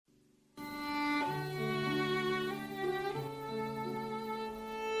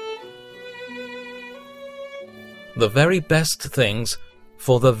The Very Best Things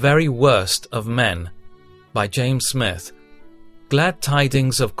for the Very Worst of Men by James Smith. Glad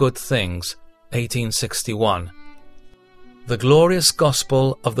Tidings of Good Things, 1861. The Glorious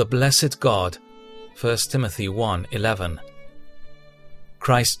Gospel of the Blessed God, 1 Timothy 1:11.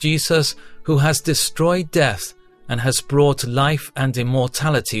 Christ Jesus, who has destroyed death and has brought life and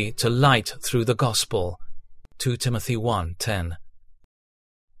immortality to light through the Gospel, 2 Timothy 1:10.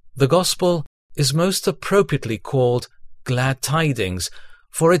 The Gospel is most appropriately called Glad Tidings,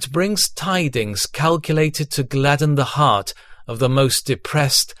 for it brings tidings calculated to gladden the heart of the most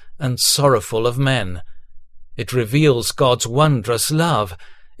depressed and sorrowful of men. It reveals God's wondrous love.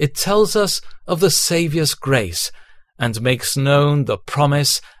 It tells us of the Saviour's grace and makes known the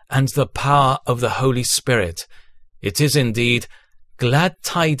promise and the power of the Holy Spirit. It is indeed glad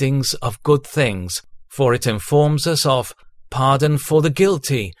tidings of good things, for it informs us of pardon for the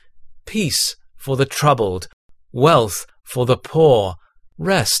guilty, peace for the troubled, wealth for the poor,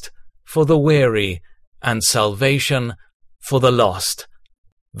 rest for the weary, and salvation for the lost.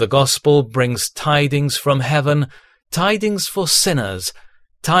 The Gospel brings tidings from heaven, tidings for sinners,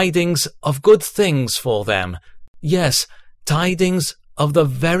 tidings of good things for them, yes, tidings of the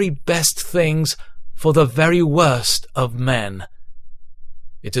very best things for the very worst of men.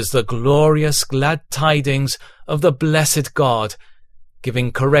 It is the glorious glad tidings of the blessed God,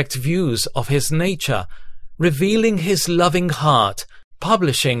 giving correct views of his nature, revealing his loving heart,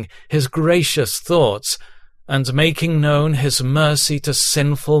 publishing his gracious thoughts, and making known his mercy to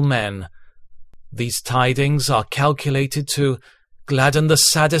sinful men. These tidings are calculated to gladden the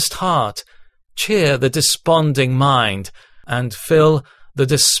saddest heart, cheer the desponding mind, and fill the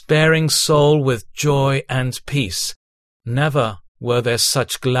despairing soul with joy and peace. Never were there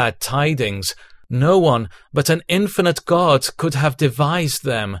such glad tidings. No one but an infinite God could have devised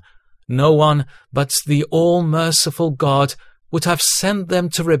them. No one but the all-merciful God would have sent them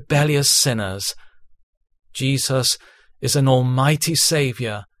to rebellious sinners. Jesus is an almighty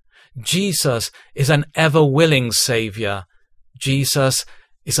Saviour. Jesus is an ever-willing Saviour. Jesus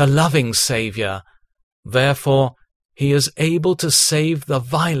is a loving Saviour. Therefore, he is able to save the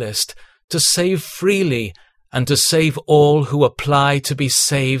vilest, to save freely, and to save all who apply to be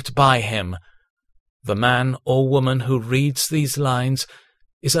saved by him. The man or woman who reads these lines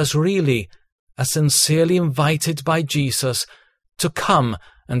is as sincerely invited by Jesus to come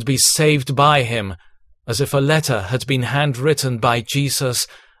and be saved by him, as if a letter had been handwritten by Jesus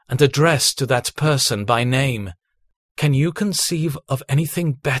and addressed to that person by name. Can you conceive of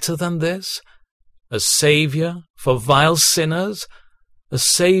anything better than this? A Saviour for vile sinners? A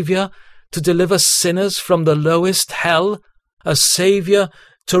Saviour to deliver sinners from the lowest hell? A Saviour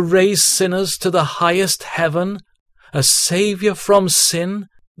to raise sinners to the highest heaven? A Saviour from sin,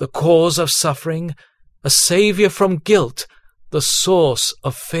 the cause of suffering? A Saviour from guilt, the source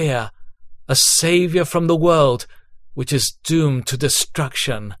of fear? A Saviour from the world, which is doomed to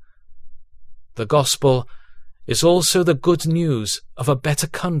destruction? The Gospel is also the good news of a better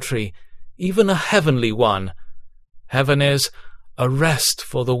country, even a heavenly one. Heaven is a rest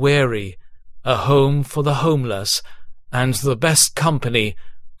for the weary, a home for the homeless, and the best company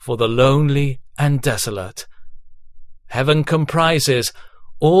for the lonely and desolate. Heaven comprises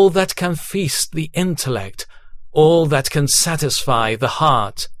all that can feast the intellect, all that can satisfy the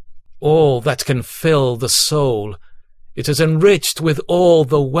heart, all that can fill the soul. It is enriched with all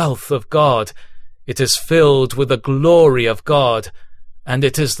the wealth of God. It is filled with the glory of God, and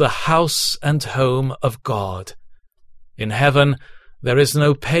it is the house and home of God. In heaven there is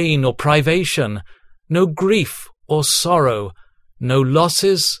no pain or privation, no grief or sorrow, no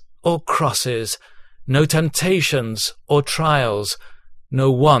losses or crosses, no temptations or trials, no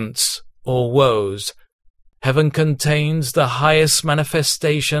wants or woes. Heaven contains the highest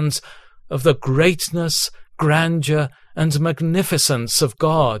manifestations of the greatness, grandeur, and magnificence of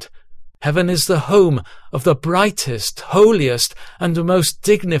God. Heaven is the home of the brightest, holiest, and most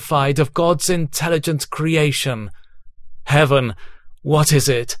dignified of God's intelligent creation. Heaven, what is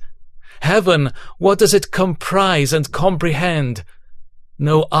it? Heaven, what does it comprise and comprehend?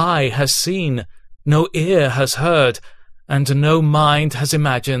 No eye has seen, no ear has heard, and no mind has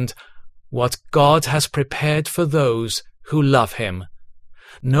imagined what God has prepared for those who love him.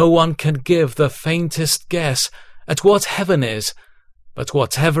 No one can give the faintest guess at what heaven is, but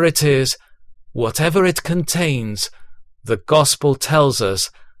whatever it is, whatever it contains, the Gospel tells us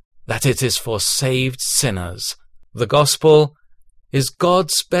that it is for saved sinners. The Gospel is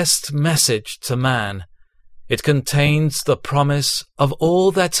God's best message to man. It contains the promise of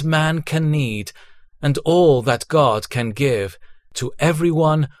all that man can need and all that God can give to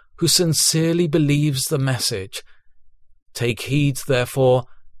everyone who sincerely believes the message. Take heed, therefore,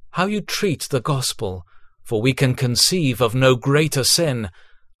 how you treat the gospel, for we can conceive of no greater sin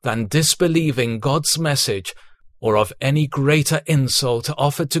than disbelieving God's message, or of any greater insult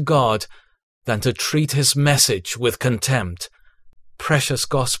offered to God than to treat his message with contempt. Precious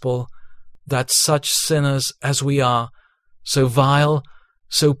gospel, that such sinners as we are, so vile,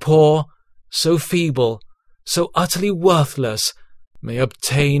 so poor, so feeble, so utterly worthless, may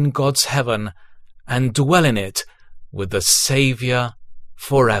obtain God's heaven and dwell in it with the Saviour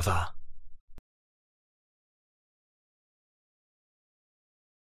forever.